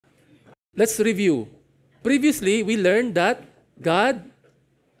Let's review. Previously, we learned that God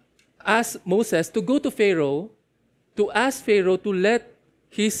asked Moses to go to Pharaoh to ask Pharaoh to let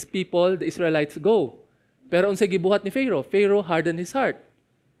his people, the Israelites, go. Pero unsay gibuhat ni Pharaoh? Pharaoh hardened his heart.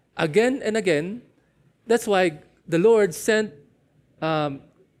 Again and again, that's why the Lord sent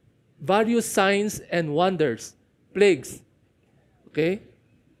various signs and wonders, plagues, okay,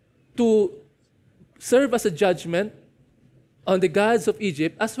 to serve as a judgment on the gods of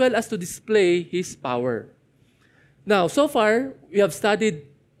Egypt as well as to display His power. Now, so far, we have studied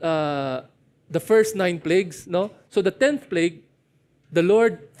the first 9 plagues, no? So the 10th plague, the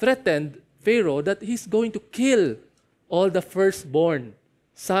Lord threatened Pharaoh that he's going to kill all the firstborn,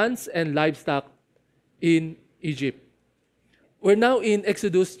 sons and livestock in Egypt. We're now in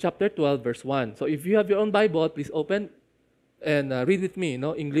Exodus chapter 12, verse 1. So if you have your own Bible, please open and read with me,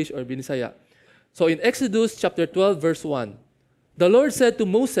 no? English or Binisaya. So in Exodus chapter 12, verse 1, the Lord said to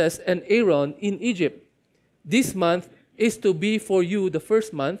Moses and Aaron in Egypt, "This month is to be for you the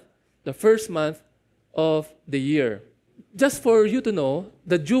first month of the year." Just for you to know,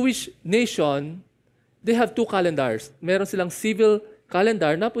 the Jewish nation, they have 2 calendars. Meron silang civil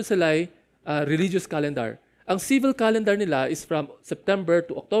calendar, na po sila religious calendar. Ang civil calendar nila is from September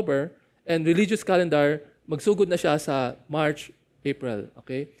to October, and religious calendar, magsugod na siya sa March, April.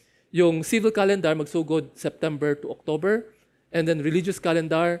 Okay? Yung civil calendar, magsugod September to October, and then religious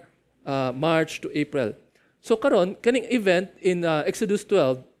calendar, March to April. So karon, kaning event in Exodus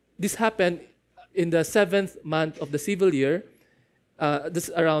 12, this happened in the 7th month of the civil year,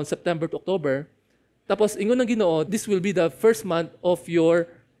 this around September to October. Tapos, ingon ng Ginoo, this will be the first month of your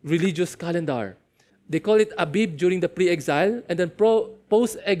religious calendar. They call it Abib during the pre-exile, and then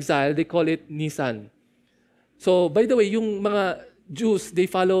post-exile, they call it Nisan. So, by the way, yung mga Jews, they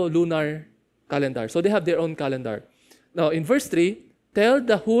follow lunar calendar. So, they have their own calendar. Now, in verse 3, tell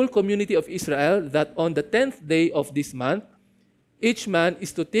the whole community of Israel that on the 10th day of this month, each man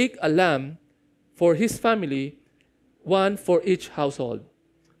is to take a lamb for his family, one for each household.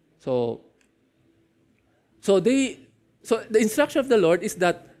 So the instruction of the Lord is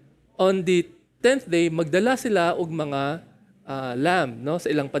that on the 10th day, magdala sila og mga lamb, no,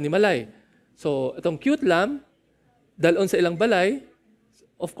 sa ilang panimalay. So itong cute lamb, dalon sa ilang balay.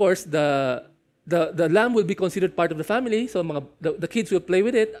 Of course, the lamb will be considered part of the family, so the kids will play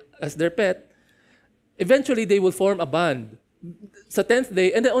with it as their pet. Eventually, they will form a band sa 10th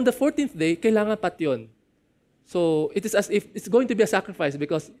day, and then on the 14th day, kailangan pat yun. So, it is as if it's going to be a sacrifice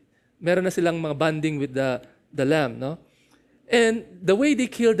because meron na silang mga bonding with the lamb, no? And the way they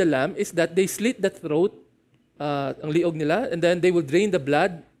kill the lamb is that they slit the throat, ang liog nila, and then they will drain the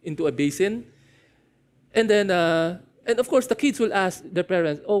blood into a basin. And then, and of course, the kids will ask their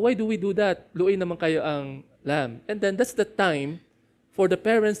parents, "Oh, why do we do that? Luoy naman kayo ang lamb." And then that's the time for the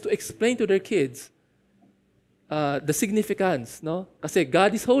parents to explain to their kids the significance, no? Kasi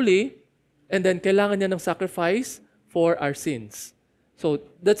God is holy, and then kailangan niya ng sacrifice for our sins. So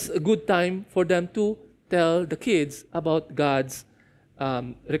that's a good time for them to tell the kids about God's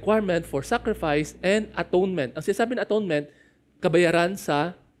requirement for sacrifice and atonement. Ang sinasabi ng atonement, kabayaran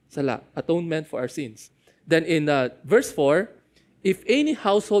sa sala, atonement for our sins. Then in verse 4, if any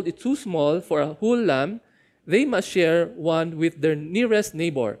household is too small for a whole lamb, they must share one with their nearest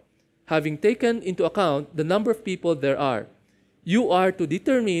neighbor, having taken into account the number of people there are. You are to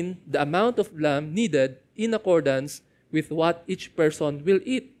determine the amount of lamb needed in accordance with what each person will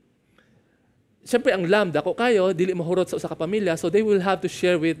eat. Siyempre, ang lamb, dako kayo, dili mahurot sa usa ka pamilya, so they will have to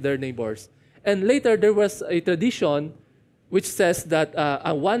share with their neighbors. And later, there was a tradition which says that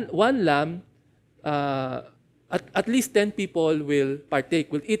one lamb, at least 10 people will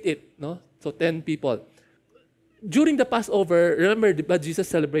partake, will eat it, no? So 10 people. During the Passover, remember, diba Jesus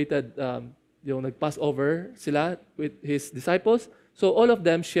celebrated yung nag-Passover sila with His disciples? So all of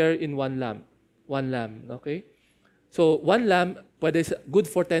them share in one lamb. One lamb, okay? So one lamb, pwede good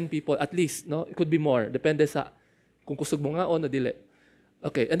for 10 people at least, no? It could be more, depende sa kung kusog mo nga o na dili.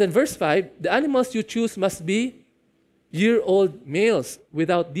 Okay, and then verse 5, the animals you choose must be year-old males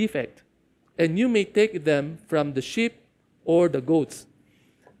without defect, and you may take them from the sheep or the goats.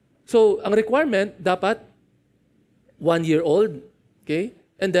 So ang requirement, dapat 1 year old, okay?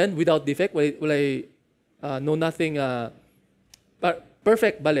 And then, without defect, no nothing,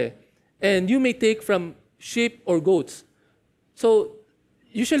 perfect, bale. And you may take from sheep or goats. So,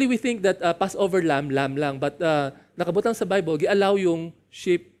 usually we think that Passover lamb lang. But nakabutang sa Bible, gi-allow yung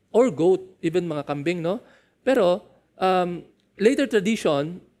sheep or goat, even mga kambing, no? Pero, later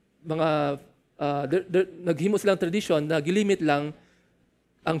tradition, naghimo silang tradition na gilimit lang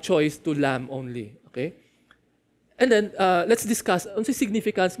ang choice to lamb only, okay? And then, let's discuss ano si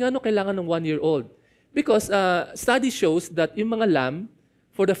significance nga kailangan ng 1-year-old. Because study shows that yung mga lamb,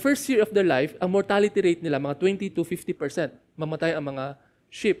 for the first year of their life, ang mortality rate nila, mga 20 to 50%, mamatay ang mga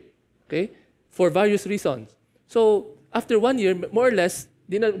sheep. Okay? For various reasons. So, after 1 year, more or less,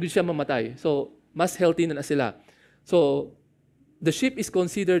 di na siya mamatay. So, mas healthy na sila. So, the sheep is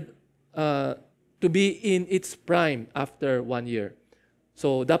considered to be in its prime after 1 year.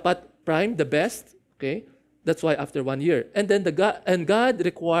 So, dapat prime, the best. Okay? That's why after 1 year. And then God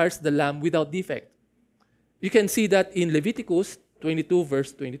requires the lamb without defect. You can see that in Leviticus 22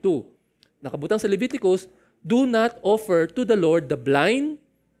 verse 22. Nakabutang sa Leviticus, do not offer to the Lord the blind,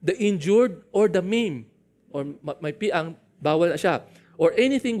 the injured, or the maimed. Or may piang, bawal na siya. Or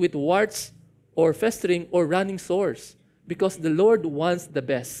anything with warts, or festering, or running sores. Because the Lord wants the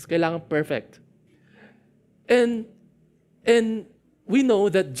best. Kailangan perfect. And we know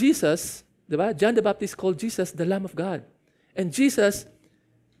that Jesus, diba? John the Baptist called Jesus the Lamb of God. And Jesus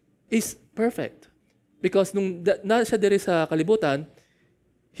is perfect. Because nung nasa diri sa kalibutan,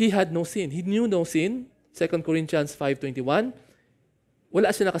 He had no sin. He knew no sin. 2 Corinthians 5:21.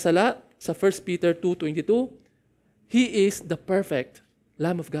 Wala siya nakasala. Sa 1 Peter 2:22. He is the perfect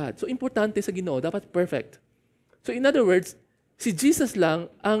Lamb of God. So, importante sa Ginoo, dapat perfect. So, in other words, si Jesus lang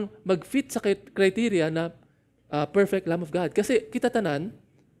ang mag-fit sa criteria na perfect Lamb of God. Kasi kita tanan,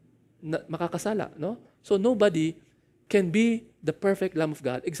 makakasala. No? So, nobody can be the perfect Lamb of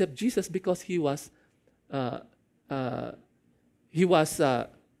God except Jesus because He was a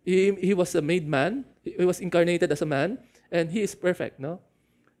made man. He was incarnated as a man, and He is perfect, no?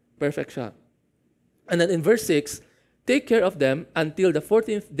 Perfect siya. And then in verse 6, take care of them until the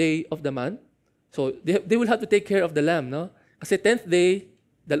 14th day of the month. So they will have to take care of the lamb, no? Kasi 10th day,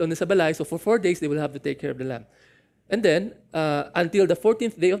 dalon na sa balay, so for 4 days they will have to take care of the lamb. And then until the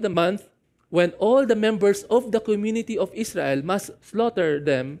 14th day of the month, when all the members of the community of Israel must slaughter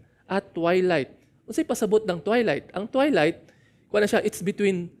them at twilight. Unsay pasabot ng twilight? Ang twilight, kuha na siya, it's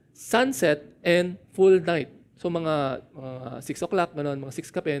between sunset and full night. So mga 6 o'clock, mga 6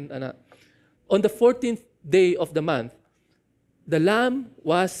 kapin. On the 14th day of the month, the lamb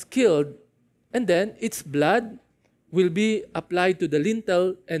was killed, and then its blood will be applied to the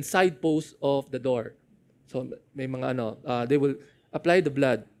lintel and side posts of the door. So may mga they will apply the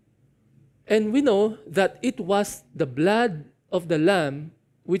blood. And we know that it was the blood of the lamb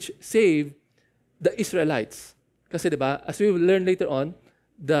which saved the Israelites. Kasi diba, as we will learn later on,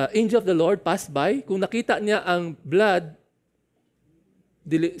 the angel of the Lord passed by. Kung nakita niya ang blood,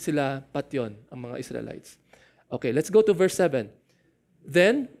 dili sila patyon, ang mga Israelites. Okay, let's go to verse 7.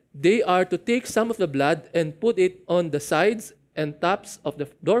 Then they are to take some of the blood and put it on the sides and tops of the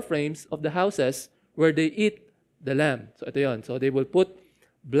door frames of the houses where they eat the lamb. So ito yon. So they will put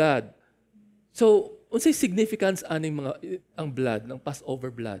blood. So, unsay significance aning ang blood, ng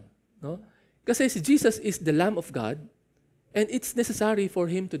Passover blood, no? Kasi si Jesus is the Lamb of God, and it's necessary for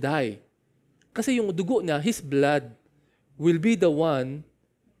Him to die. Kasi yung dugo niya, His blood, will be the one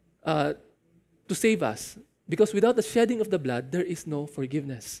to save us. Because without the shedding of the blood, there is no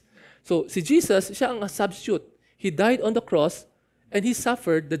forgiveness. So, si Jesus, siya ang substitute. He died on the cross, and He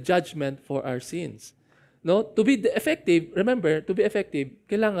suffered the judgment for our sins. No? To be effective, remember, to be effective,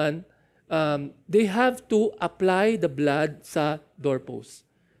 kailangan, they have to apply the blood sa doorposts.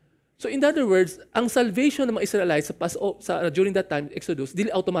 So in other words, ang salvation ng mga Israelites during that time, Exodus, dili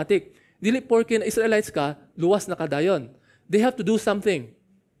automatic. Dili porke na Israelites ka, luwas na kadayon. They have to do something.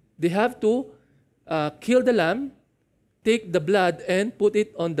 They have to kill the lamb, take the blood, and put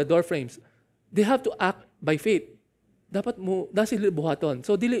it on the door frames. They have to act by faith. Dapat mo nasili buhaton.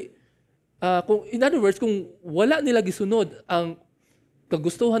 So dili in other words, kung wala nila gisunod ang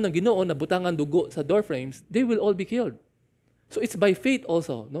kagustuhan ng Ginoo na butangan dugo sa door frames, they will all be killed. So it's by faith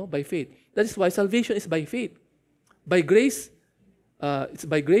also, no? By faith. That is why salvation is by faith. By grace, it's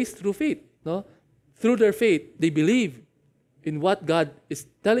by grace through faith, no? Through their faith, they believe in what God is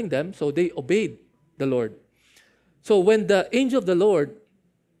telling them, so they obeyed the Lord. So when the angel of the Lord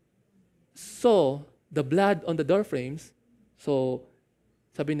saw the blood on the door frames, so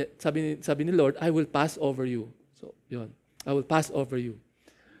sabi ni Lord, I will pass over you. So yun, I will pass over you.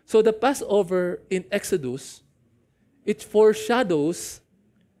 So the Passover in Exodus, it foreshadows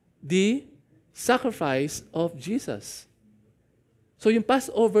the sacrifice of Jesus. So yung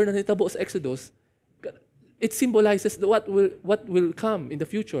Passover na nitabo sa Exodus, it symbolizes what will come in the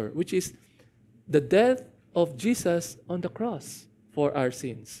future, which is the death of Jesus on the cross for our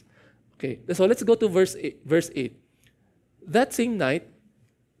sins. Okay, so let's go to verse 8. That same night,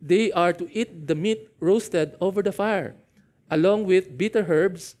 they are to eat the meat roasted over the fire, along with bitter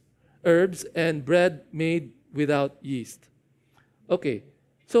herbs and bread made without yeast. Okay.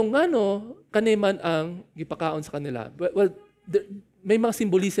 So ngano kaniman ang gipakaon sa kanila? Well, may mga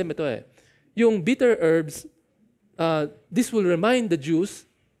symbolism ito eh. Yung bitter herbs, this will remind the Jews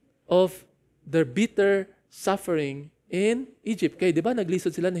of their bitter suffering in Egypt. Kaya di ba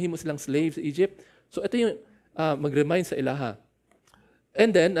naglisod sila, nahimo silang slaves sa Egypt? So ito yung mag-remind sa ilaha.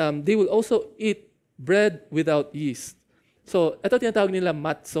 And then, they will also eat bread without yeast. So ito tinatawag nila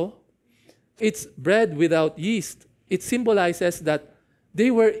matzo. It's bread without yeast. It symbolizes that they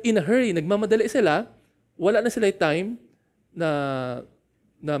were in a hurry. Nagmamadali sila. Wala na sila time na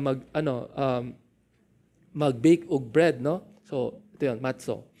mag-bake og bread, no? So, ito yun,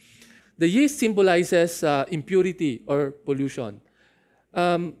 matzo. The yeast symbolizes impurity or pollution.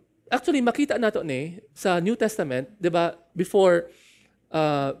 Actually, makita nato ni sa New Testament, di ba, before,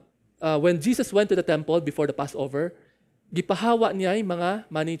 when Jesus went to the temple before the Passover, gipahawa niya yung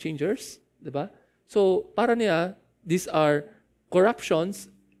mga money changers, di ba? So, para niya, these are corruptions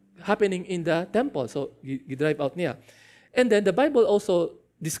happening in the temple. So, gi-drive out niya. And then, the Bible also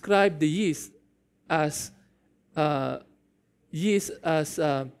described the yeast as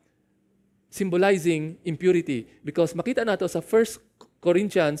symbolizing impurity. Because makita nato sa 1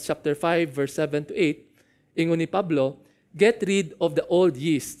 Corinthians chapter 5, verse 7 to 8, ingon ni Pablo, get rid of the old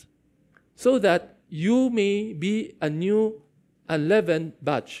yeast, so that you may be a new unleavened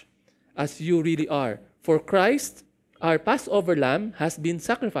batch, as you really are. For Christ, our Passover lamb, has been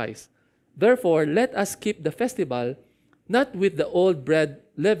sacrificed. Therefore, let us keep the festival, not with the old bread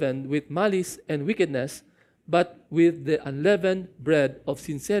leavened with malice and wickedness, but with the unleavened bread of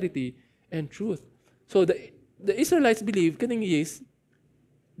sincerity and truth. So the Israelites believe, kaning yeast,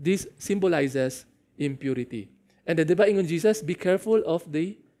 this symbolizes impurity. And then, di ba ingon Jesus, be careful of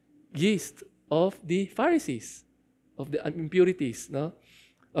the yeast of the Pharisees, of the impurities. No?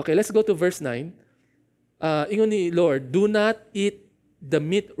 Okay, let's go to verse 9. Ingon ni Lord, do not eat the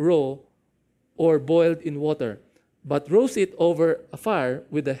meat raw or boiled in water, but roast it over a fire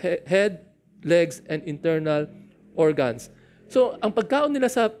with the head, legs, and internal organs. So, ang pagkaon nila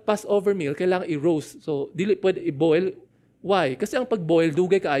sa Passover meal, kailangan i-roast. So, dili pwede i-boil. Why? Kasi ang pag-boil,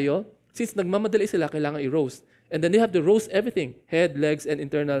 dugay kaayo. Since nagmamadali sila, kailangan i-roast. And then they have to roast everything, head, legs, and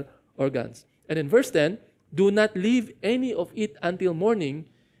internal organs. And in verse 10, do not leave any of it until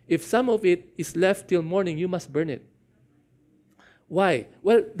morning. If some of it is left till morning, you must burn it. Why?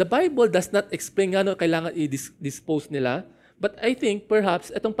 Well, the Bible does not explain ano kailangan i-dispose nila. But I think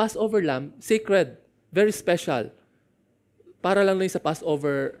perhaps itong Passover lamb, sacred, very special. Para lang sa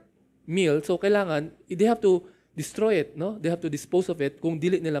Passover meal. So kailangan, they have to destroy it. No? They have to dispose of it kung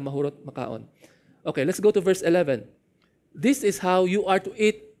dili nila mahurot makaon. Okay, let's go to verse 11. This is how you are to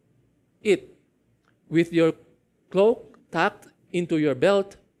eat it, with your cloak tucked into your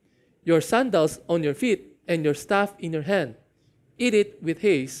belt, your sandals on your feet, and your staff in your hand. Eat it with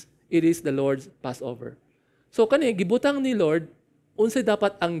haste. It is the Lord's Passover. So kani gibutang ni Lord, unsay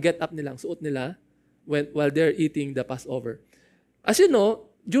dapat ang get up nilang suot nila while they're eating the Passover. As you know,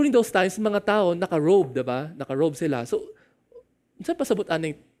 during those times, mga tao naka-robe, diba? Naka-robe sila. So, unsa pasabot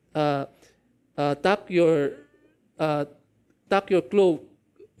aning tuck your cloak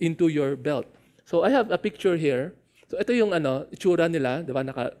into your belt. So I have a picture here. So ito yung itsura nila, 'di ba?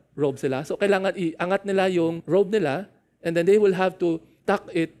 Naka-robe sila. So kailangan iangat nila yung robe nila, and then they will have to tuck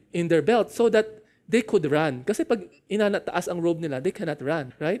it in their belt so that they could run. Kasi pag inanataas ang robe nila, they cannot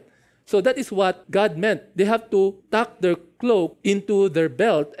run, right? So that is what God meant. They have to tuck their cloak into their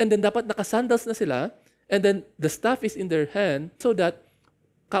belt, and then dapat nakasandals na sila, and then the staff is in their hand so that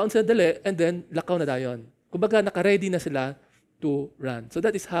kaon sila dali, and then lakaw na dayon. Kumbaga, naka-ready na sila to run. So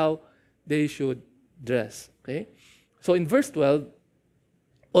that is how they should dress. Okay? So in verse 12,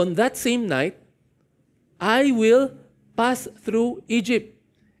 on that same night, I will pass through Egypt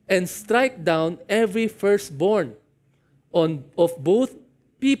and strike down every firstborn of both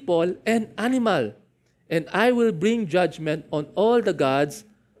people and animal. And I will bring judgment on all the gods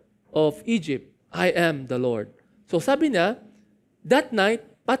of Egypt. I am the Lord. So sabi niya, that night,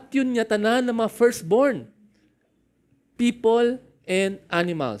 patyon niya tanan ng mga firstborn, people and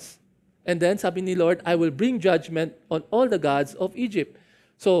animals. And then sabi ni Lord, I will bring judgment on all the gods of Egypt.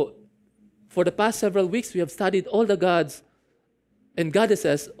 So, for the past several weeks, we have studied all the gods and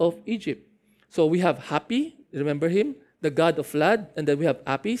goddesses of Egypt. So we have Hapi, remember him, the god of flood, and then we have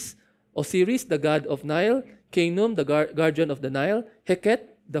Apis, Osiris, the god of Nile, Canum, the guardian of the Nile,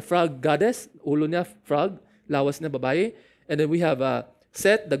 Heket, the frog goddess, ulo niya frog, lawas na babae, and then we have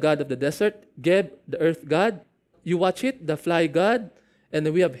Set, the god of the desert, Geb, the earth god, you watch it, the fly god, and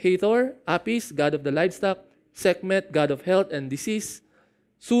then we have Hathor, Apis, god of the livestock, Sekhmet, god of health and disease,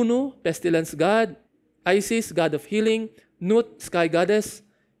 Sunu, pestilence god, Isis, god of healing. Nut, sky goddess.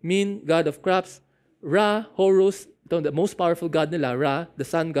 Min, god of crops. Ra, Horus, ito the most powerful god nila, Ra, the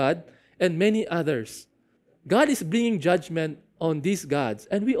sun god, and many others. God is bringing judgment on these gods,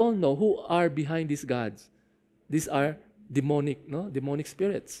 and we all know who are behind these gods. These are demonic, no? Demonic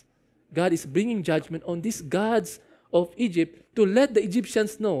spirits. God is bringing judgment on these gods of Egypt to let the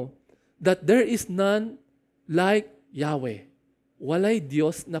Egyptians know that there is none like Yahweh. Walay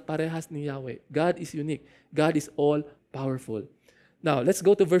Diyos na parehas ni Yahweh. God is unique. God is all-powerful. Now, let's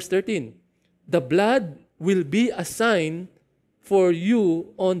go to verse 13. The blood will be a sign for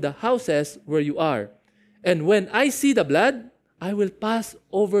you on the houses where you are. And when I see the blood, I will pass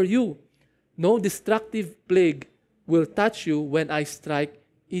over you. No destructive plague will touch you when I strike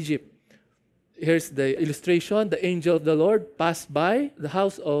Egypt. Here's the illustration. The angel of the Lord passed by the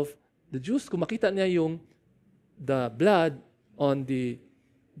house of the Jews. Kung makita niya yung the blood on the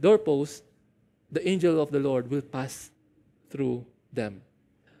doorpost, the angel of the Lord will pass through them.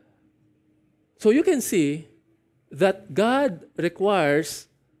 So you can see that God requires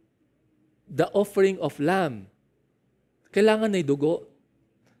the offering of lamb. Kailangan na dugo.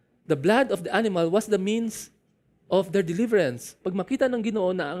 The blood of the animal was the means of their deliverance. Pag makita ng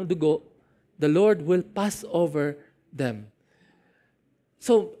Ginoo na ang dugo, the Lord will pass over them.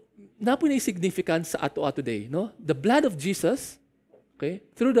 So, napo na significance sa ato today, no? The blood of Jesus, okay?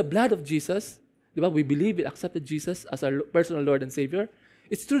 Through the blood of Jesus, di ba? We believe we accepted Jesus as our personal Lord and Savior.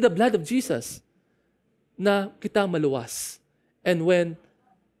 It's through the blood of Jesus na kita maluwas. And when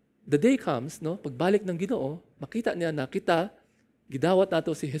the day comes, no, pagbalik ng Ginoo, makita niya na kita, gidawat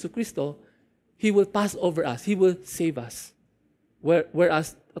nato si Jesu Cristo, He will pass over us. He will save us.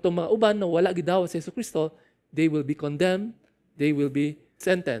 Whereas, atong mga uban na wala gidawat si Jesu Cristo, they will be condemned, they will be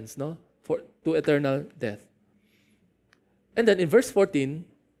sentenced, no, to eternal death. And then in verse 14,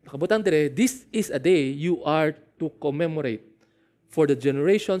 nakabutang dire, this is a day you are to commemorate. For the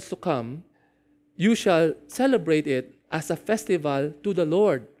generations to come, you shall celebrate it as a festival to the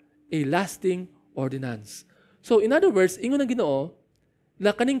Lord, a lasting ordinance. So, in other words, ingon ng Ginoo, na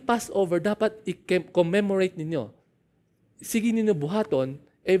kaning Passover dapat i-commemorate ninyo. Sige ninyo buhaton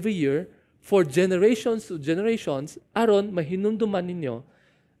every year for generations to generations aron mahinumduman ninyo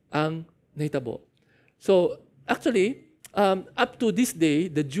ang nahitabo. So, actually, up to this day,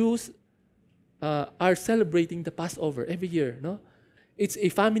 the Jews are celebrating the Passover every year, no? It's a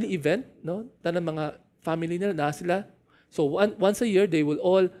family event, no? Tanang mga family nila na sila. So once a year, they will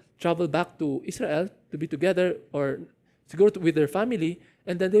all travel back to Israel to be together or to go with their family,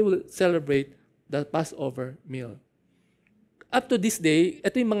 and then they will celebrate the Passover meal. Up to this day,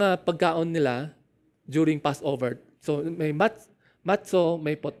 ito yung mga pagkaon nila during Passover. So may matzo,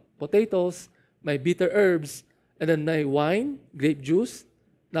 may potatoes, may bitter herbs, and then may wine, grape juice,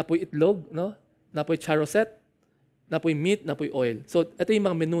 napoy itlog, no? Napoy charoset, napoy meat, napoy oil. So ito yung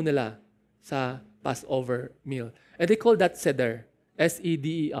mga menu nila sa Passover meal. And they call that seder,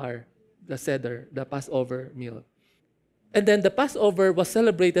 S-E-D-E-R, the seder, the Passover meal. And then the Passover was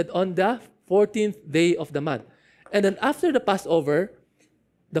celebrated on the 14th day of the month. And then after the Passover,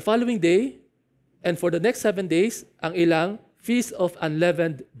 the following day, and for the next 7 days, ang ilang Feast of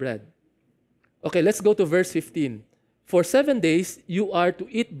Unleavened Bread. Okay, let's go to verse 15. For 7 days, you are to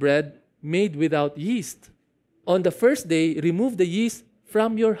eat bread made without yeast. On the first day, remove the yeast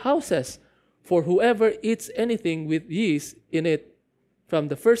from your houses. For whoever eats anything with yeast in it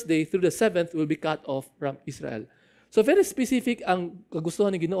from the first day through the 7th will be cut off from Israel. So very specific ang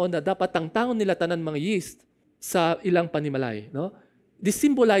kagustuhan ng Ginoo na dapat tangtangon nila tanan mga yeast sa ilang panimalay. No? This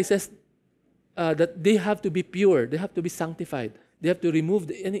symbolizes that they have to be pure, they have to be sanctified, they have to remove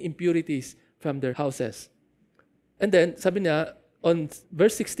any impurities from their houses. And then, sabi niya, on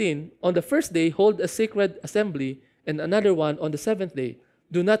verse 16, on the first day, hold a sacred assembly, and another one on the 7th day.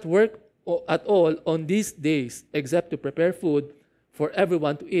 Do not work at all on these days, except to prepare food for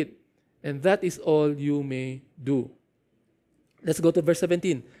everyone to eat. And that is all you may do. Let's go to verse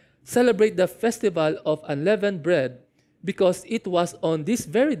 17. Celebrate the festival of unleavened bread, because it was on this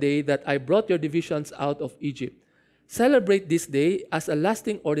very day that I brought your divisions out of Egypt. Celebrate this day as a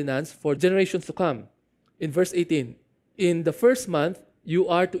lasting ordinance for generations to come. In verse 18, in the first month, you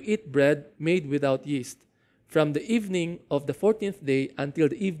are to eat bread made without yeast, from the evening of the 14th day until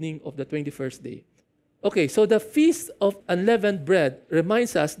the evening of the 21st day. Okay, so the Feast of Unleavened Bread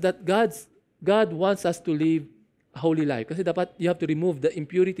reminds us that God wants us to live a holy life. Kasi dapat you have to remove the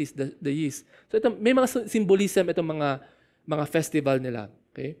impurities, the yeast. So ito, may mga symbolism itong mga festival nila.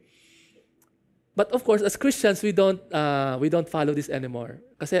 Okay? But of course, as Christians, we don't follow this anymore.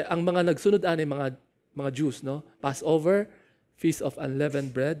 Kasi ang mga nagsunod ay mga Jews, no? Passover, Feast of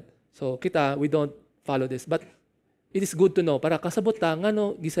Unleavened Bread. So kita, we don't follow this. But it is good to know. Para kasabot ta, nga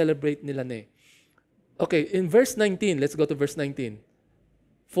no, gi-celebrate nila na eh. Okay, in verse 19, let's go to verse 19.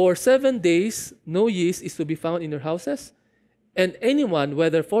 For 7 days, no yeast is to be found in your houses, and anyone,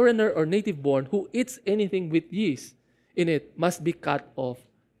 whether foreigner or native-born, who eats anything with yeast in it must be cut off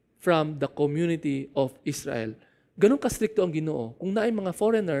from the community of Israel. Ganun kastrikto ang Ginoo. Kung naay mga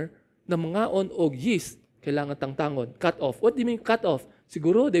foreigner na mangaon og yeast, kailangan tangtangon. Cut off. What do you mean cut off?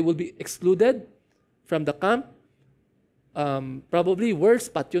 Siguro they will be excluded from the camp. Probably worse,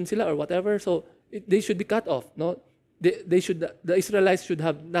 patyon sila or whatever. So they should be cut off. No, the Israelites should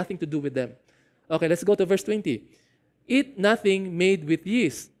have nothing to do with them. Okay, let's go to verse 20. Eat nothing made with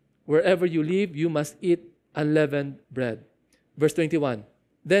yeast. Wherever you live, you must eat unleavened bread. Verse 21.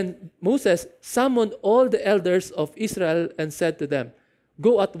 Then Moses summoned all the elders of Israel and said to them,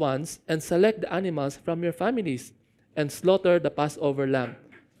 go at once and select the animals from your families and slaughter the Passover lamb.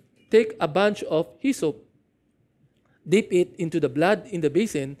 Take a bunch of hyssop, dip it into the blood in the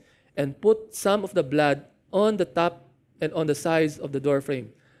basin, and put some of the blood on the top and on the sides of the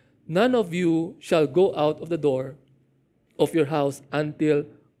doorframe. None of you shall go out of the door of your house until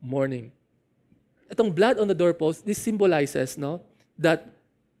morning. Itong blood on the doorpost, this symbolizes that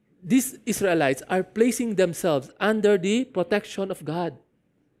these Israelites are placing themselves under the protection of God.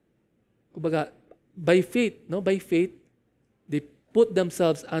 Kumbaga, by faith, they put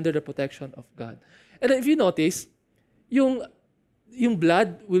themselves under the protection of God. And if you notice, yung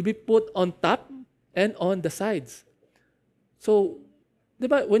blood will be put on top and on the sides. So,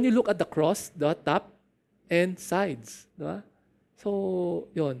 diba, when you look at the cross, the top and sides, diba? So,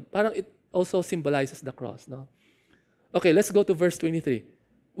 yun. Parang it also symbolizes the cross, no? Okay, let's go to verse 23.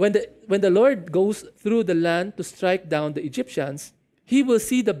 When the Lord goes through the land to strike down the Egyptians, he will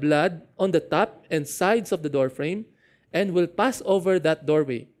see the blood on the top and sides of the doorframe and will pass over that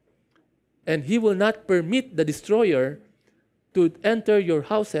doorway. And he will not permit the destroyer to enter your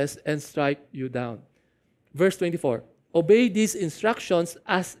houses and strike you down. Verse 24. Obey these instructions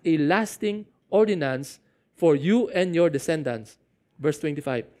as a lasting ordinance for you and your descendants. Verse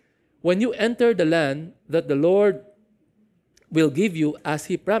 25. When you enter the land that the Lord will give you as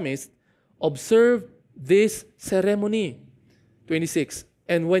he promised, observe this ceremony. 26.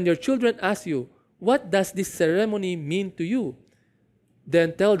 And when your children ask you, what does this ceremony mean to you?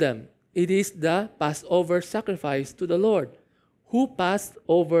 Then tell them, it is the Passover sacrifice to the Lord, who passed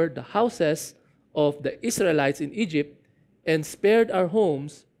over the houses of the Israelites in Egypt and spared our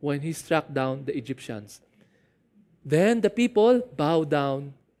homes when he struck down the Egyptians. Then the people bow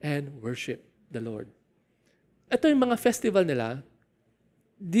down and worship the Lord. Ito yung mga festival nila.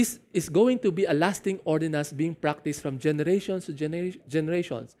 This is going to be a lasting ordinance being practiced from generations to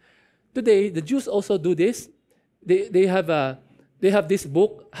generations. Today, the Jews also do this. They have this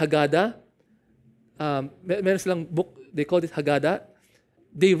book, Haggadah. Meron silang book, they call it Haggadah.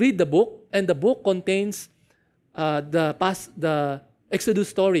 They read the book, and the book contains the Exodus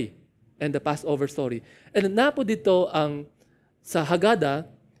story and the Passover story. And napo dito sa Haggadah,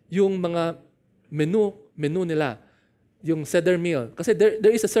 yung mga menu nila, yung Seder meal. Kasi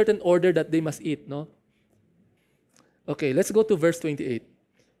there is a certain order that they must eat, no? Okay, let's go to verse 28.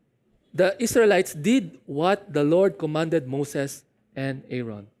 The Israelites did what the Lord commanded Moses and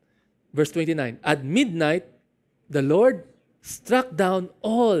Aaron. Verse 29. At midnight, the Lord struck down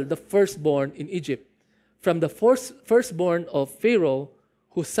all the firstborn in Egypt, from the firstborn of Pharaoh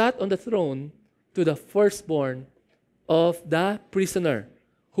who sat on the throne to the firstborn of the prisoner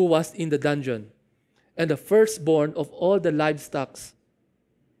who was in the dungeon, and the firstborn of all the livestock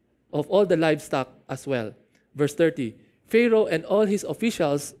as well. Verse 30. Pharaoh and all his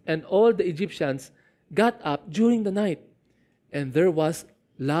officials and all the Egyptians got up during the night, and there was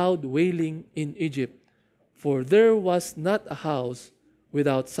loud wailing in Egypt, for there was not a house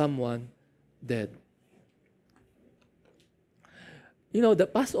without someone dead. You know, the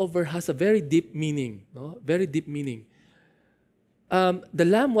Passover has a very deep meaning, no? Very deep meaning. The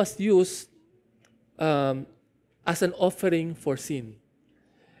lamb was used as an offering for sin.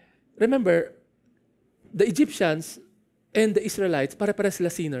 Remember, the Egyptians and the Israelites, pare-pare sila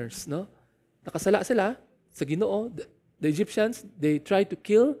sinners, no? Nakasala sila sa Ginoo. The Egyptians, they tried to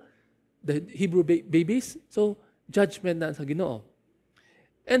kill the Hebrew babies. So, judgment na sa Ginoo.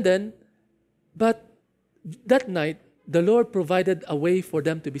 And then, but that night, the Lord provided a way for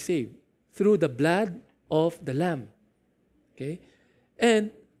them to be saved through the blood of the lamb. Okay?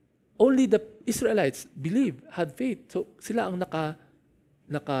 And only the Israelites believed, had faith. So, sila ang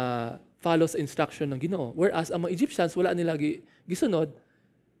naka-follow sa instruction ng Ginoo. Whereas, ang mga Egyptians, wala nila gisunod,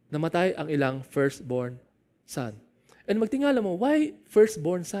 namatay ang ilang firstborn son. And magtingala mo, why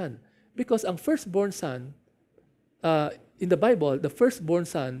firstborn son? Because ang firstborn son, in the Bible, the firstborn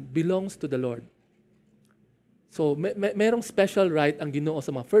son belongs to the Lord. So, merong special right ang Ginoo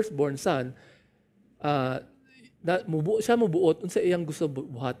sa mga firstborn son na siya mubuot unsa iyang gusto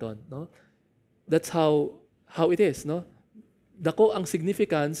buhaton, no? That's how it is, no? Dako ang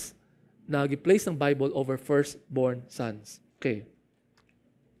significance na gi-place ng Bible over firstborn sons. Okay.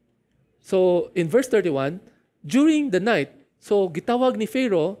 So, in verse 31, during the night, so gitawag ni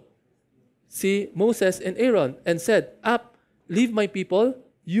Pharaoh si Moses and Aaron and said, "Up, leave my people,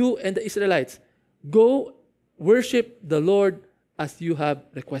 you and the Israelites. Go worship the Lord as you have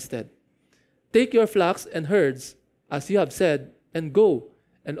requested. Take your flocks and herds as you have said, and go,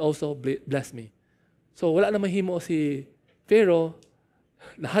 and also bless me." So, wala na mahimo si Pharaoh,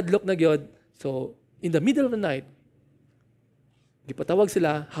 nahadlok na gyud. So, in the middle of the night, gipatawag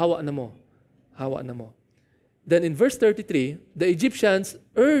sila, hawa na mo. Hawa na mo. Then in verse 33, the Egyptians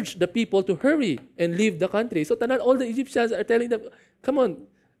urged the people to hurry and leave the country. So, tanan, all the Egyptians are telling them, come on,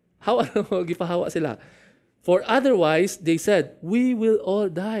 hawa na mo, gipahawa sila. For otherwise, they said, we will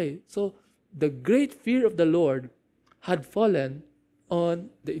all die. So, the great fear of the Lord had fallen on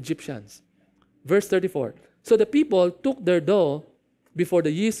the Egyptians. Verse 34, so the people took their dough before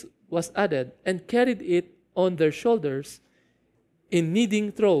the yeast was added and carried it on their shoulders in kneading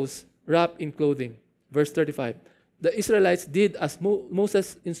troughs wrapped in clothing. Verse 35, the Israelites did as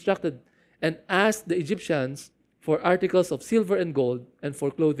Moses instructed and asked the Egyptians for articles of silver and gold and for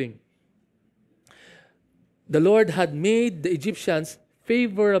clothing. The Lord had made the Egyptians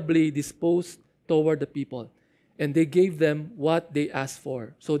favorably disposed toward the people, and they gave them what they asked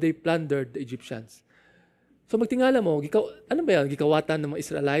for. So they plundered the Egyptians. So magtingala mo, ano ba yan? Gikawatan ng mga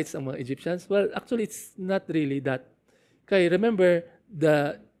Israelites ang mga Egyptians? Well, actually, it's not really that. Kaya remember,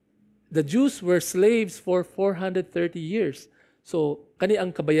 the Jews were slaves for 430 years. So, kani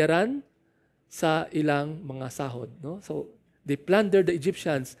ang kabayaran sa ilang mga sahod. No? So, they plundered the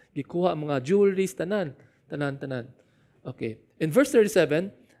Egyptians. Gikuha ang mga jewelries, tanan. Okay. In verse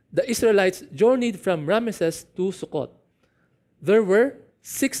 37, the Israelites journeyed from Ramesses to Sukkot. There were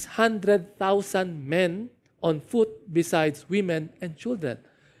 600,000 men on foot besides women and children.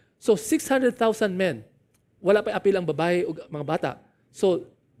 So 600,000 men. Wala pa apil ang babae o mga bata.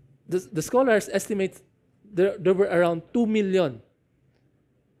 So the scholars estimate there were around 2 million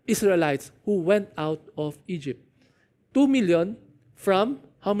Israelites who went out of Egypt. 2 million from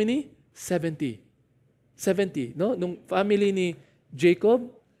how many? 70. 70, no? Nung family ni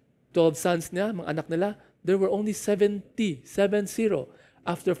Jacob, 12 sons niya, mga anak nila, there were only 70.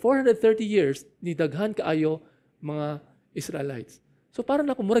 After 430 years, ni daghan kaayo mga Israelites. So parang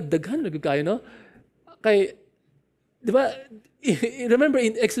ako, murag daghan na kayo, no? Kay, di ba, remember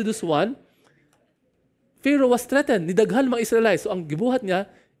in Exodus 1, Pharaoh was threatened, ni daghan mga Israelites. So ang gibuhat niya,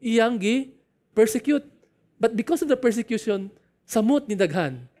 iyang persecute. But because of the persecution, samot ni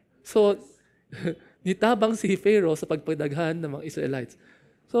daghan. So, nitabang si Pharaoh sa pagpagdaghan ng mga Israelites.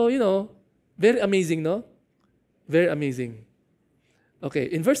 So, very amazing, no? Very amazing. Okay,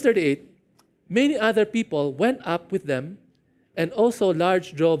 in verse 38, many other people went up with them, and also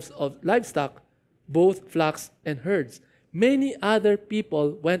large droves of livestock, both flocks and herds. Many other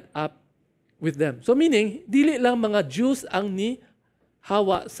people went up with them. So meaning, dili lang mga Jews ang ni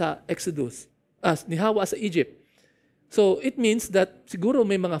hawa sa Exodus, ni hawa sa Egypt. So it means that siguro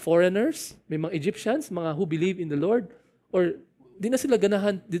may mga foreigners, may mga Egyptians, mga who believe in the Lord, or di na sila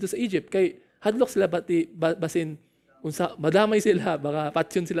ganahan dito sa Egypt. Kay hadlok sila basin unsa madamay sila, baka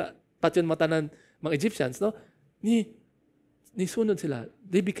patyon matanan mga Egyptians, no? Ni sunod sila.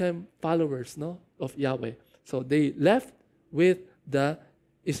 They became followers, no, of Yahweh. So they left with the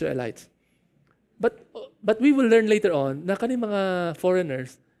Israelites. But we will learn later on na kani mga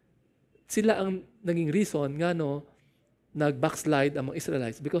foreigners, sila ang naging reason nga no nag-backslide ang mga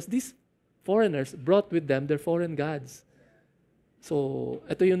Israelites because these foreigners brought with them their foreign gods. So,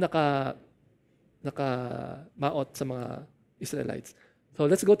 ito yung naka-maot sa mga Israelites. So,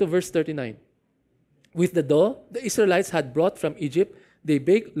 let's go to verse 39. With the dough the Israelites had brought from Egypt, they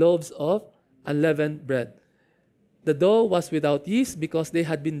baked loaves of unleavened bread. The dough was without yeast because they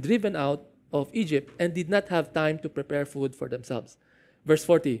had been driven out of Egypt and did not have time to prepare food for themselves. Verse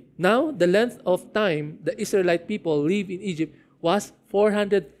 40. Now, the length of time the Israelite people lived in Egypt was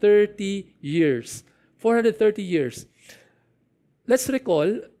 430 years. 430 years. Let's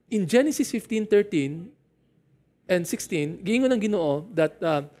recall, in Genesis 15:13 and 16, giingon ng Ginoo that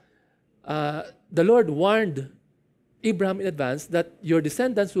the Lord warned Abraham in advance that your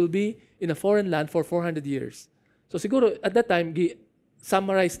descendants will be in a foreign land for 400 years. So siguro, at that time,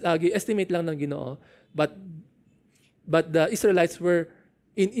 gi-estimate lang ng Ginoo, but the Israelites were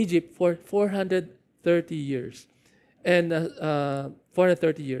in Egypt for 430 years. And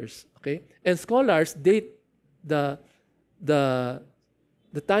 430 years, okay? And scholars date the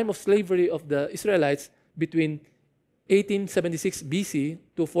time of slavery of the Israelites between 1876 BC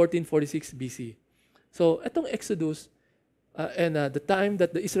to 1446 BC. So, itong Exodus and the time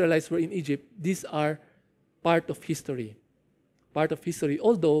that the Israelites were in Egypt, these are part of history. Part of history.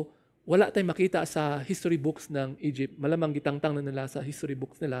 Although, wala tayong makita sa history books ng Egypt. Malamang gitangtang na nila sa history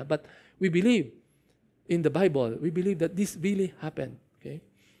books nila. But we believe in the Bible. We believe that this really happened.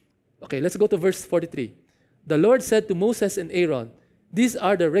 Okay, let's go to verse 43. The Lord said to Moses and Aaron, "These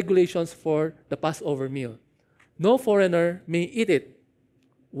are the regulations for the Passover meal. No foreigner may eat it."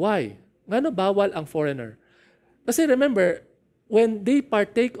 Why? Ngano bawal ang foreigner? Kasi remember, when they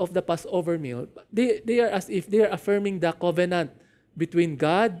partake of the Passover meal, they are as if they are affirming the covenant between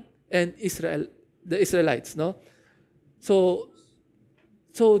God and Israel, the Israelites, no? So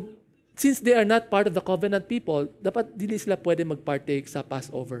since they are not part of the covenant people, dapat dili sila pwede magpartake sa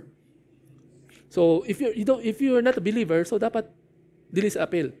Passover. So if you are not a believer, so dapat dili sa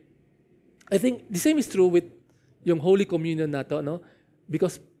appeal. I think the same is true with yung Holy Communion nato, no?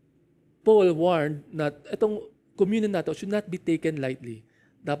 Because Paul warned na itong communion nato should not be taken lightly.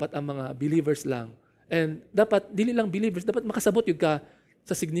 Dapat ang mga believers lang. And dapat dili lang believers, dapat makasabot yung ka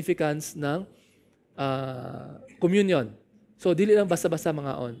sa significance ng communion. So dili lang basta-basta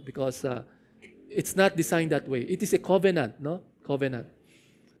mga on because it's not designed that way. It is a covenant, no? Covenant.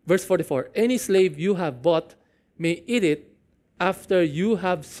 Verse 44, any slave you have bought may eat it after you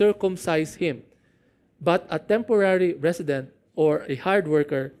have circumcised him, but a temporary resident or a hired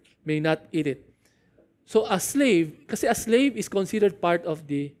worker may not eat it. So a slave, kasi a slave is considered part of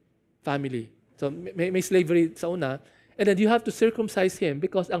the family. So may slavery sa una, and then you have to circumcise him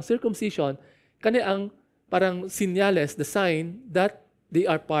because ang circumcision, kani ang parang sinyales, the sign that they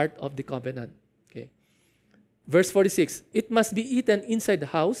are part of the covenant. Verse 46, it must be eaten inside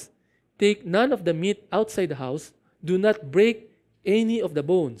the house. Take none of the meat outside the house. Do not break any of the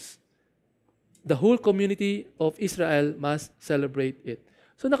bones. The whole community of Israel must celebrate it.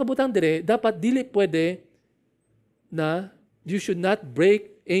 So nakabutang dire, dapat dili pwede na you should not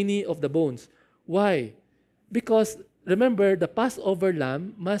break any of the bones. Why? Because remember, the Passover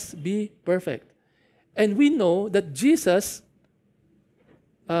lamb must be perfect. And we know that Jesus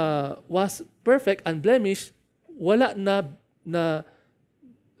was perfect, unblemished, wala na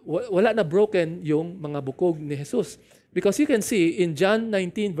broken yung mga bukog ni Jesus. Because you can see in John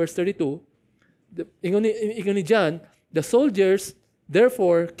 19 verse 32, ingon ni John, the soldiers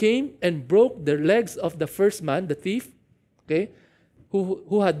therefore came and broke the legs of the first man, the thief, okay,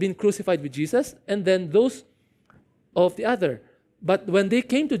 who had been crucified with Jesus, and then those of the other. But when they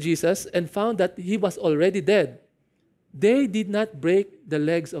came to Jesus and found that he was already dead, they did not break the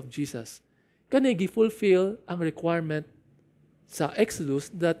legs of Jesus. Kani gi-fulfill ang requirement sa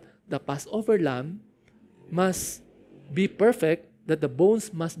Exodus that the Passover lamb must be perfect, that the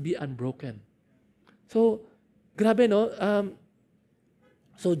bones must be unbroken. So, grabe no?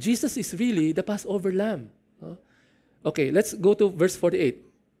 So Jesus is really the Passover lamb. Okay, let's go to verse 48.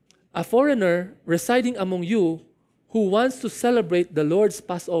 A foreigner residing among you who wants to celebrate the Lord's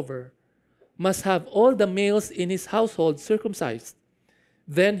Passover must have all the males in his household circumcised.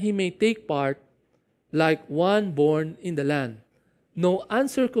 Then he may take part like one born in the land. No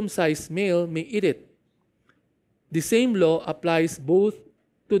uncircumcised male may eat it. The same law applies both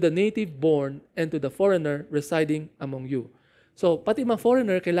to the native born and to the foreigner residing among you. So, pati mga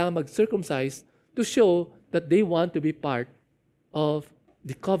foreigner kailangan mag-circumcise to show that they want to be part of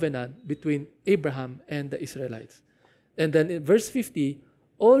the covenant between Abraham and the Israelites. And then in verse 50,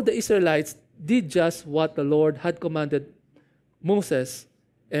 all the Israelites did just what the Lord had commanded Moses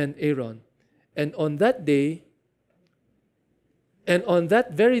and Aaron. And on that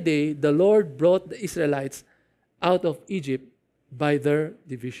very day, the Lord brought the Israelites out of Egypt by their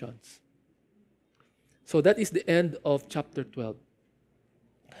divisions. So that is the end of chapter 12.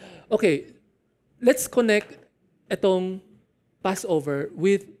 Okay, let's connect itong Passover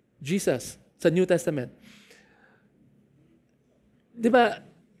with Jesus sa New Testament. Diba,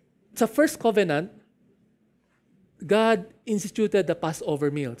 sa first covenant, God instituted the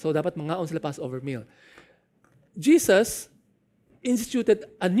Passover meal. So, dapat mangaon sila Passover meal. Jesus instituted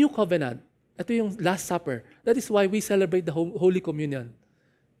a new covenant. Ito yung Last Supper. That is why we celebrate the Holy Communion.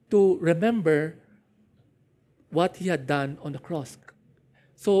 To remember what He had done on the cross.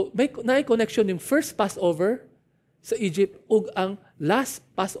 So, may connection yung first Passover sa Egypt ug ang last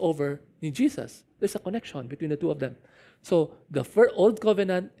Passover ni Jesus. There's a connection between the two of them. So, the Old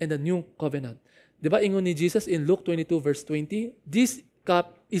Covenant and the New Covenant. Diba ingon ni Jesus in Luke 22 verse 20, this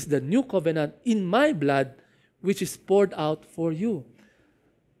cup is the new covenant in my blood, which is poured out for you.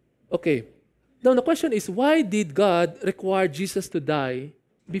 Okay. Now, the question is, why did God require Jesus to die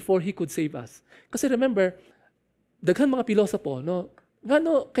before He could save us? Kasi remember, daghan mga pilosopo, no?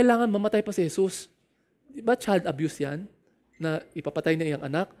 Ngano kailangan mamatay pa si Jesus? Di ba child abuse yan? Na ipapatay niya iyang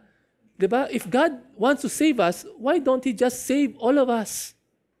anak? Di ba? If God wants to save us, why don't He just save all of us?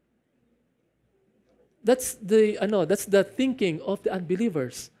 That's the thinking of the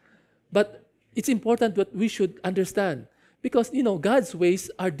unbelievers. But it's important that we should understand. Because, God's ways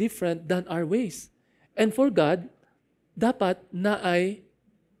are different than our ways. And for God, dapat na ay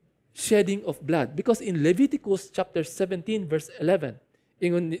shedding of blood. Because in Leviticus chapter 17, verse 11,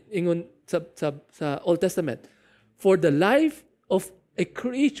 ingon sa Old Testament, for the life of a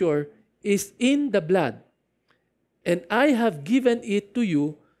creature is in the blood, and I have given it to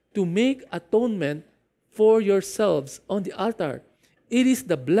you to make atonement for yourselves on the altar. It is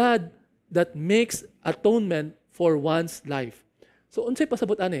the blood that makes atonement for one's life. So, unsay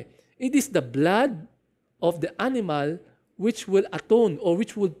pasabot ani? It is the blood of the animal which will atone or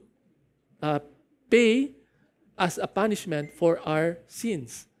which will pay as a punishment for our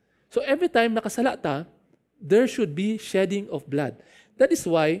sins. So, every time nakasala ta, there should be shedding of blood. That is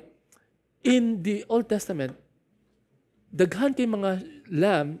why, in the Old Testament, daghan kay mga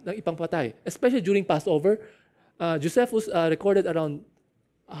lamb ng ipangpatay. Especially during Passover, Josephus recorded around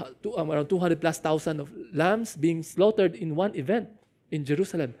 200 plus thousand of lambs being slaughtered in one event in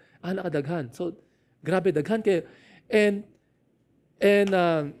Jerusalem. Nakadaghan. So, grabe, daghan kayo. And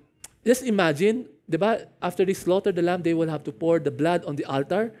just imagine, di ba, after they slaughter the lamb, they will have to pour the blood on the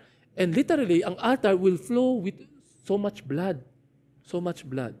altar. And literally, ang altar will flow with so much blood. So much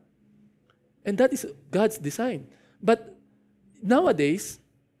blood. And that is God's design. But nowadays,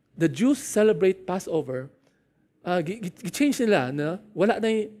 the Jews celebrate Passover. Change nila na wala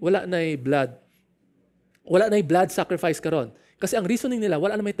na blood. Wala na blood sacrifice karon. Kasi ang reasoning nila,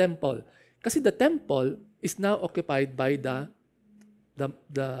 wala na may temple. Kasi the temple is now occupied by the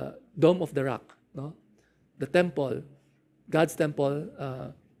dome of the rock, no? The temple, God's temple.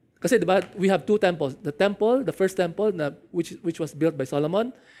 Kasi diba, we have two temples. The temple, the first temple, which was built by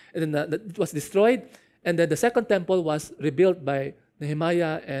Solomon, and then it was destroyed. And then the second temple was rebuilt by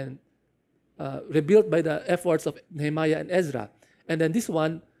Nehemiah and rebuilt by the efforts of Nehemiah and Ezra. And then this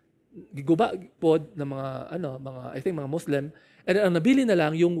one, giguba pod ng mga Muslim, and then ang nabili na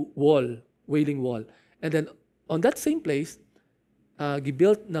lang yung wall, Wailing Wall. And then on that same place,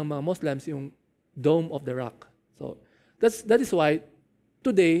 gibuilt ng mga Muslims yung Dome of the Rock. So that is why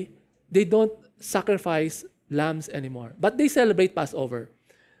today they don't sacrifice lambs anymore, but they celebrate Passover.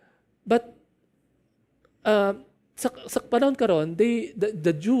 But sa panahon karon,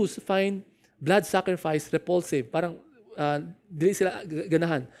 the Jews find blood sacrifice repulsive, parang dili sila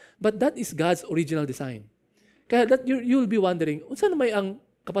ganahan. But that is God's original design. Kaya that you'll be wondering, unsa na may ang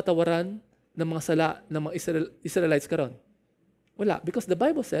kapatawaran ng mga sala ng mga Israelites karon? Wala, because the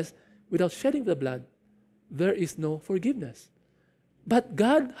Bible says, without shedding the blood, there is no forgiveness. But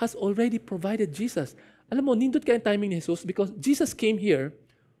God has already provided Jesus. Alam mo, nindot kaya ang timing ni Jesus because Jesus came here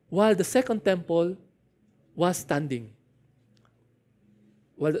while the second temple was standing.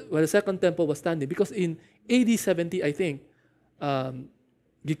 While the second temple was standing. Because in AD 70, I think,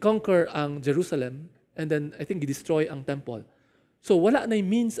 gi-conquer ang Jerusalem and then I think gi-destroy ang temple. So wala na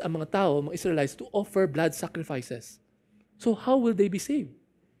means ang mga tao, mga Israelites, to offer blood sacrifices. So how will they be saved?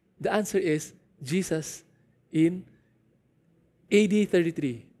 The answer is Jesus in AD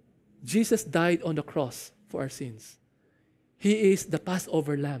 33. Jesus died on the cross for our sins. He is the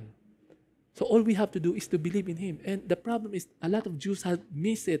Passover lamb. So all we have to do is to believe in Him. And the problem is, a lot of Jews have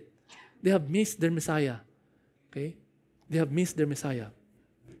missed it. They have missed their Messiah. Okay? They have missed their Messiah.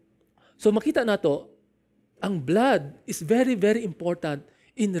 So makita nato, ang blood is very, very important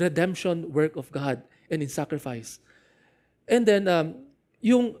in redemption work of God and in sacrifice. And then,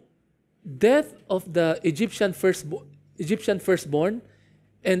 yung death of the Egyptian firstborn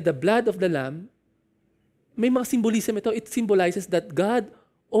and the blood of the lamb, may mga symbolism ito. It symbolizes that God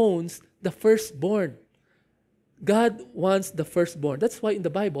owns the firstborn. God wants the firstborn. That's why in the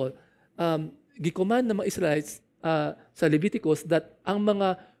Bible, gikoman ng mga Israelites sa Leviticus that ang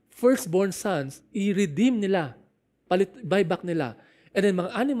mga firstborn sons, i-redeem nila, buyback nila. And then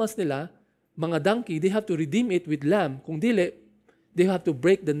mga animals nila, mga donkey, they have to redeem it with lamb. Kung dili, they have to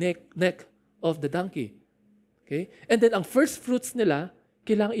break the neck of the donkey. Okay? And then ang first fruits nila,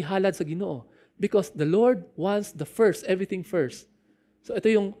 kailangang ihalad sa Ginoo. Because the Lord wants the first, everything first. So ito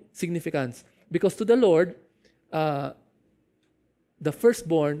yung significance. Because to the Lord, the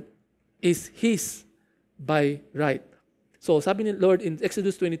firstborn is His by right. So sabi ni Lord in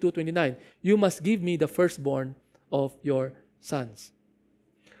Exodus 22:29, you must give me the firstborn of your sons.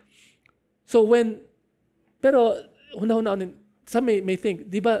 So pero some may think,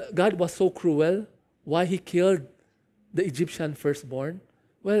 di ba God was so cruel? Why He killed the Egyptian firstborn?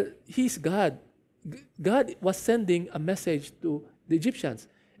 Well, He's God. God was sending a message to the Egyptians.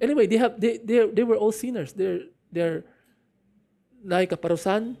 Anyway, they were all sinners. They're like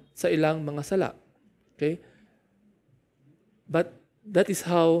kaparusan sa ilang mga sala. Okay? But that is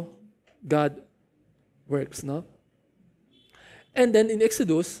how God works, no? And then in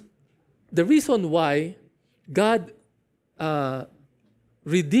Exodus, the reason why God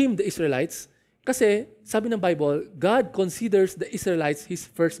redeemed the Israelites, kasi sabi ng Bible, God considers the Israelites His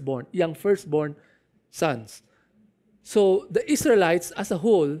firstborn, yung firstborn sons. So the Israelites as a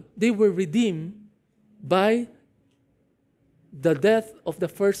whole, they were redeemed by the death of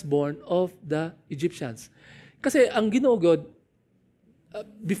the firstborn of the Egyptians. Kasi ang Ginoo God,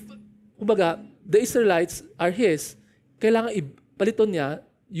 kumbaga, the Israelites are His, kailangan ipaliton niya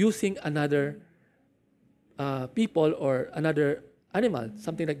using another people or another animal,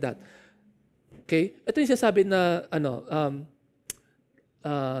 something like that. Okay? Ito yung sinasabi na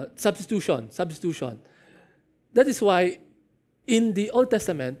substitution. That is why in the Old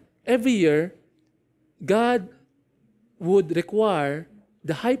Testament, every year, God would require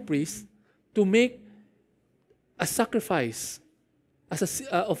the high priest to make a sacrifice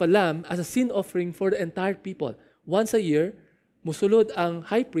of a lamb as a sin offering for the entire people. Once a year, musulod ang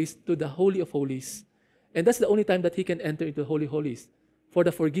high priest to the Holy of Holies. And that's the only time that he can enter into the Holy Holies for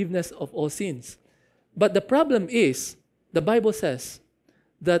the forgiveness of all sins. But the problem is, the Bible says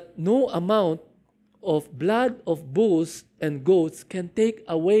that no amount of blood of bulls and goats can take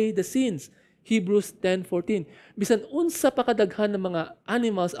away the sins. Hebrews 10:14. Bisan unsa pa kadaghan ng mga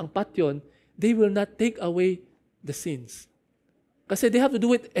animals ang patyon, they will not take away the sins. Kasi they have to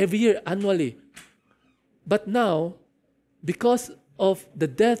do it every year, annually. But now, because of the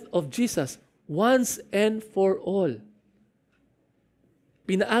death of Jesus, once and for all,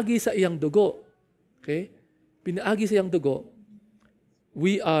 pinaagi sa iyang dugo, okay? Pinaagi sa iyang dugo,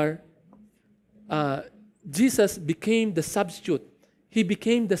 Jesus became the substitute. He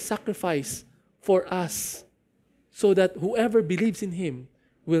became the sacrifice for us so that whoever believes in Him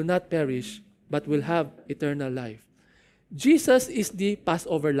will not perish but will have eternal life. Jesus is the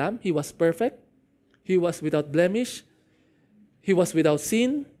Passover lamb. He was perfect. He was without blemish. He was without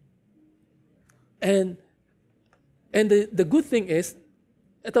sin. And the good thing is,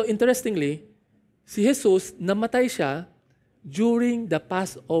 ito interestingly, si Jesus namatay siya during the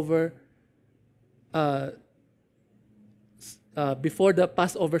Passover before the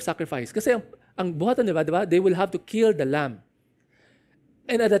Passover sacrifice. Kasi ang buhatan nila, diba? They will have to kill the lamb.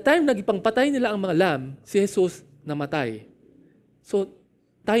 And at the time nagipangpatay nila ang mga lamb, si Jesus namatay. So,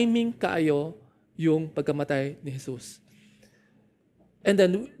 timing kaayo yung pagkamatay ni Jesus. And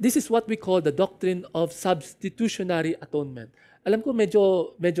then, this is what we call the doctrine of substitutionary atonement. Alam ko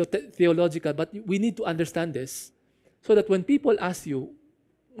medyo theological, but we need to understand this so that when people ask you,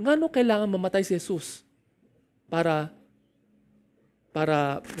 ngano kailangan mamatay si Jesus para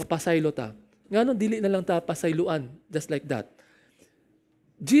mapasaylo ta? Ngano dili na lang ta pasayluan, just like that.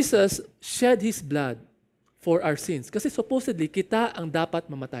 Jesus shed His blood for our sins. Kasi supposedly, kita ang dapat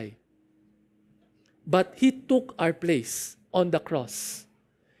mamatay. But He took our place on the cross.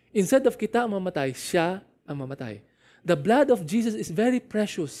 Instead of kita ang mamatay, siya ang mamatay. The blood of Jesus is very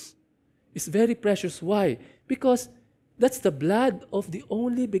precious. It's very precious. Why? Because that's the blood of the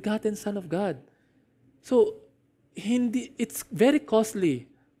only begotten Son of God. So, it's very costly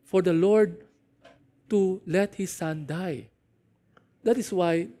for the Lord to let His Son die. That is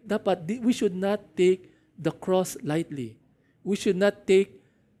why we should not take the cross lightly. We should not take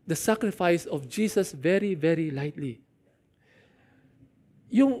the sacrifice of Jesus very, very lightly.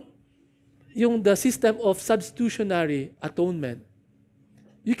 Yung the system of substitutionary atonement,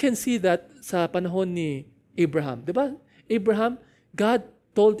 you can see that sa panahon ni Abraham. Diba? God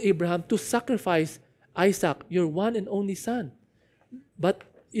told Abraham to sacrifice Isaac, your one and only son. But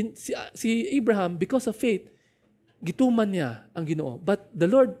si Abraham, because of faith, gituman niya ang Ginoo. But the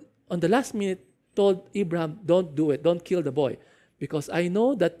Lord, on the last minute, told Abraham, don't do it, don't kill the boy, because I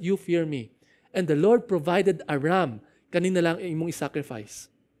know that you fear me. And the Lord provided a ram. Kanina lang imong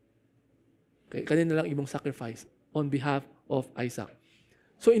i-sacrifice. Okay? Kanina lang imong sacrifice on behalf of Isaac.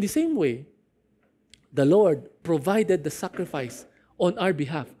 So in the same way, the Lord provided the sacrifice on our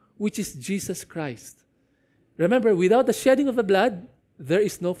behalf, which is Jesus Christ. Remember, without the shedding of the blood, there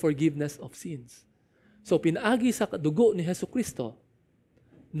is no forgiveness of sins. So pinaagi sa dugo ni Jesucristo,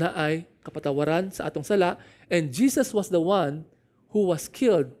 na ay kapatawaran sa atong sala, and Jesus was the one who was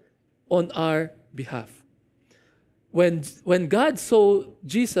killed on our behalf. When God saw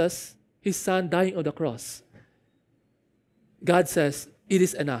Jesus, His Son, dying on the cross, God says, it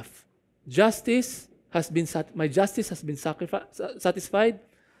is enough. My justice has been satisfied.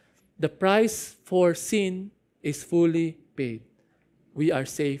 The price for sin is fully paid. We are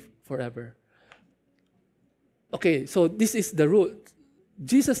safe forever. Okay, so this is the rule.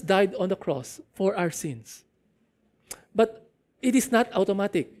 Jesus died on the cross for our sins. But it is not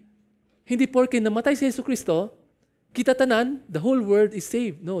automatic. Hindi porke namatay si Yesu Kristo, kita tanan, the whole world is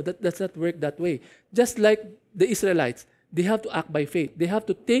saved. No, that's not work that way. Just like the Israelites, they have to act by faith. They have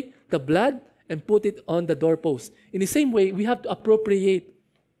to take the blood and put it on the doorpost. In the same way, we have to appropriate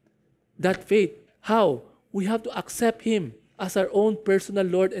that faith. How? We have to accept Him as our own personal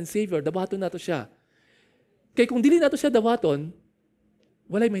Lord and Savior. Dawaton nato siya. Kaya kung dili nato siya dawaton,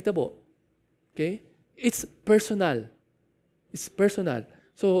 walay may tabo. Okay? It's personal. It's personal.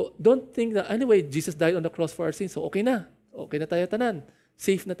 So, don't think that, anyway, Jesus died on the cross for our sins, so okay na. Okay na tayo tanan.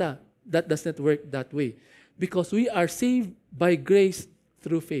 Safe na ta. That does not work that way. Because we are saved by grace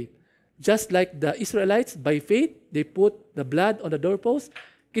through faith. Just like the Israelites, by faith, they put the blood on the doorpost.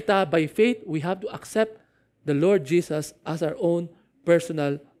 Kita, by faith, we have to accept the Lord Jesus as our own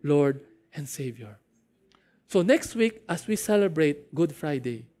personal Lord and Savior. So next week, as we celebrate Good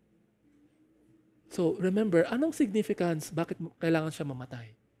Friday, so remember, anong significance? Bakit kailangan siya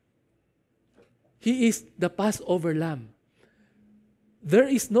mamatay? He is the Passover Lamb. There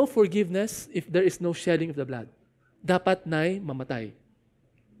is no forgiveness if there is no shedding of the blood. Dapat na'y mamatay.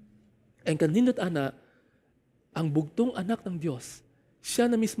 Ang kanindot ana, ang bugtong anak ng Diyos, siya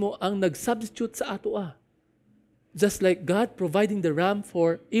na mismo ang nag-substitute sa ato. Just like God providing the ram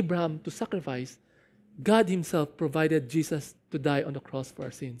for Abraham to sacrifice, God Himself provided Jesus to die on the cross for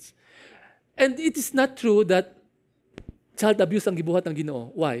our sins. And it is not true that child abuse ang gibuhat ng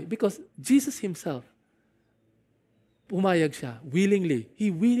Ginoo. Why? Because Jesus Himself, pumayag siya willingly. He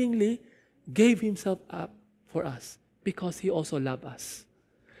willingly gave Himself up for us because He also loved us.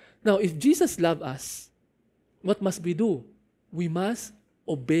 Now, if Jesus loved us, what must we do? We must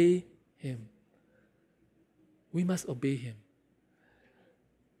obey Him. We must obey Him.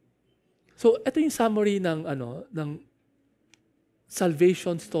 So, ito yung summary ng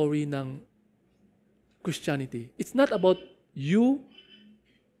salvation story ng Christianity. It's not about you.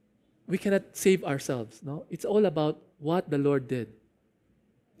 We cannot save ourselves. No, it's all about what the Lord did.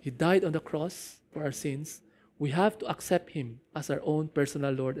 He died on the cross for our sins. We have to accept Him as our own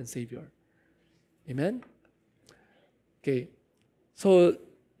personal Lord and Savior. Amen? Okay. So,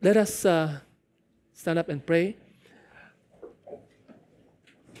 let us stand up and pray.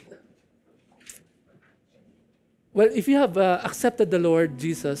 Well, if you have accepted the Lord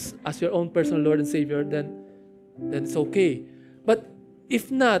Jesus as your own personal Lord and Savior, then it's okay. But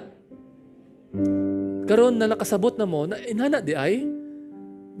if not, karon na nakasabot na mo, na inhana di ay,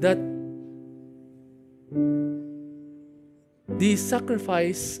 that the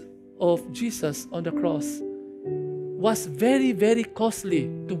sacrifice of Jesus on the cross was very, very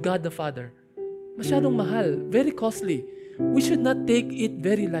costly to God the Father. Masyadong mahal, very costly. We should not take it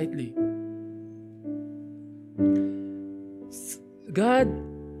very lightly. God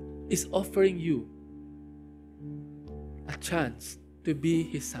is offering you a chance to be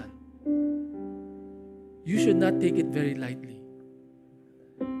His Son. You should not take it very lightly.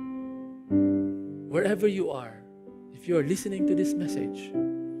 Wherever you are, if you are listening to this message,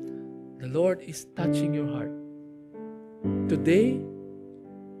 the Lord is touching your heart. Today,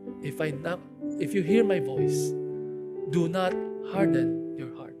 if you hear my voice, do not harden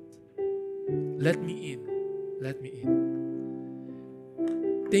your heart. Let me in. Let me in.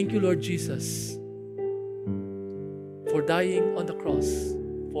 Thank you, Lord Jesus, for dying on the cross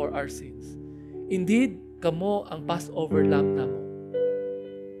for our sins. Indeed, kamo ang Passover Lamb namo.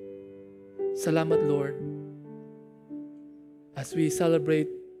 Salamat, Lord, as we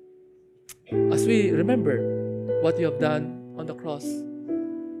celebrate, as we remember what you have done on the cross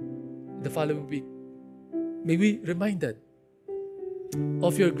the following week. May we reminded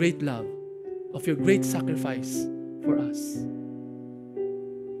of your great love, of your great sacrifice for us.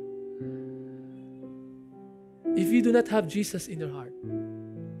 If you do not have Jesus in your heart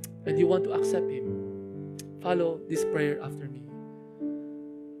and you want to accept Him, follow this prayer after me.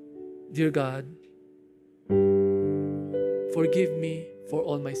 Dear God, forgive me for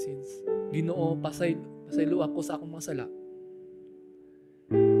all my sins. Ginoo, pasaylo ako sa akong mga sala.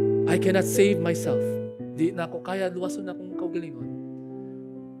 I cannot save myself. Di na ako kaya luwason akong kaugalingon.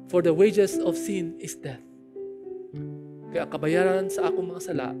 For the wages of sin is death. Kaya kabayaran sa akong mga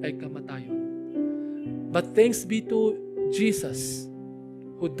sala ay kamatayon. But thanks be to Jesus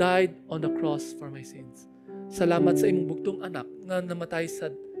who died on the cross for my sins. Salamat sa imong bugtong anak nga namatay sa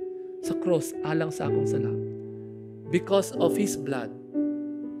cross alang sa akong sala. Because of His blood,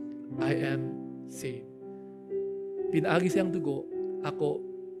 I am saved. Pinaagi siyang dugo, ako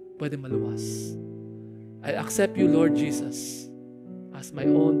pwede maluwas. I accept you, Lord Jesus, as my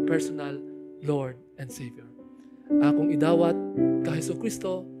own personal Lord and Savior. Akong idawat ka Hesus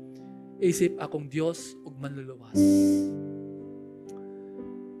Kristo, isip akong Dios ug manluluwas.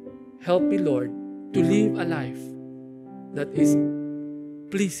 Help me, Lord, to live a life that is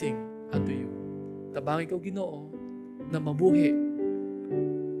pleasing unto you. Tabangin ko, Ginoo, na mabuhi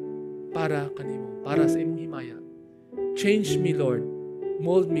para kanimo, para sa imong himaya. Change me, Lord.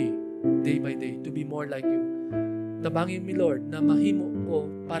 Mold me day by day to be more like you. Tabangin me, Lord, na mahimo ko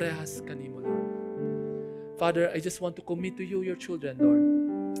parehas kanimo, Lord. Father, I just want to commit to you your children, Lord,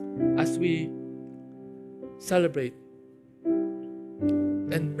 as we celebrate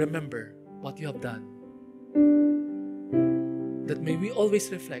and remember what you have done. That may we always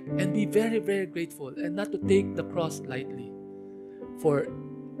reflect and be very, very grateful and not to take the cross lightly. For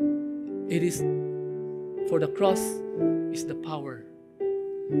the cross is the power.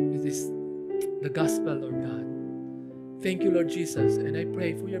 It is the gospel, Lord God. Thank you, Lord Jesus, and I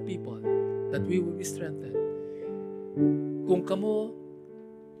pray for your people that we will be strengthened. Kung kamo,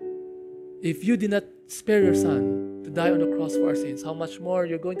 if you did not spare your Son to die on the cross for our sins, how much more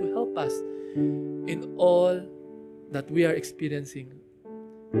you're going to help us in all that we are experiencing.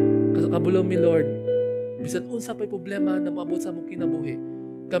 Kasakabulong mi, Lord, bisan unsa pa'y problema na maabot sa among kinabuhi,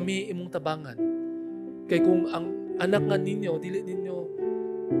 kami imong tabangan. Kay kung ang anak nga ninyo, dili ninyo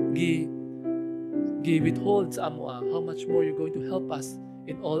withhold sa amo, how much more you're going to help us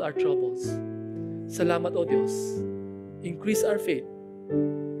in all our troubles. Salamat, O Diyos. Increase our faith.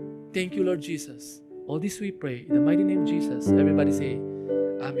 Thank you, Lord Jesus. All this we pray in the mighty name of Jesus. Everybody say,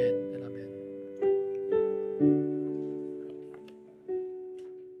 Amen.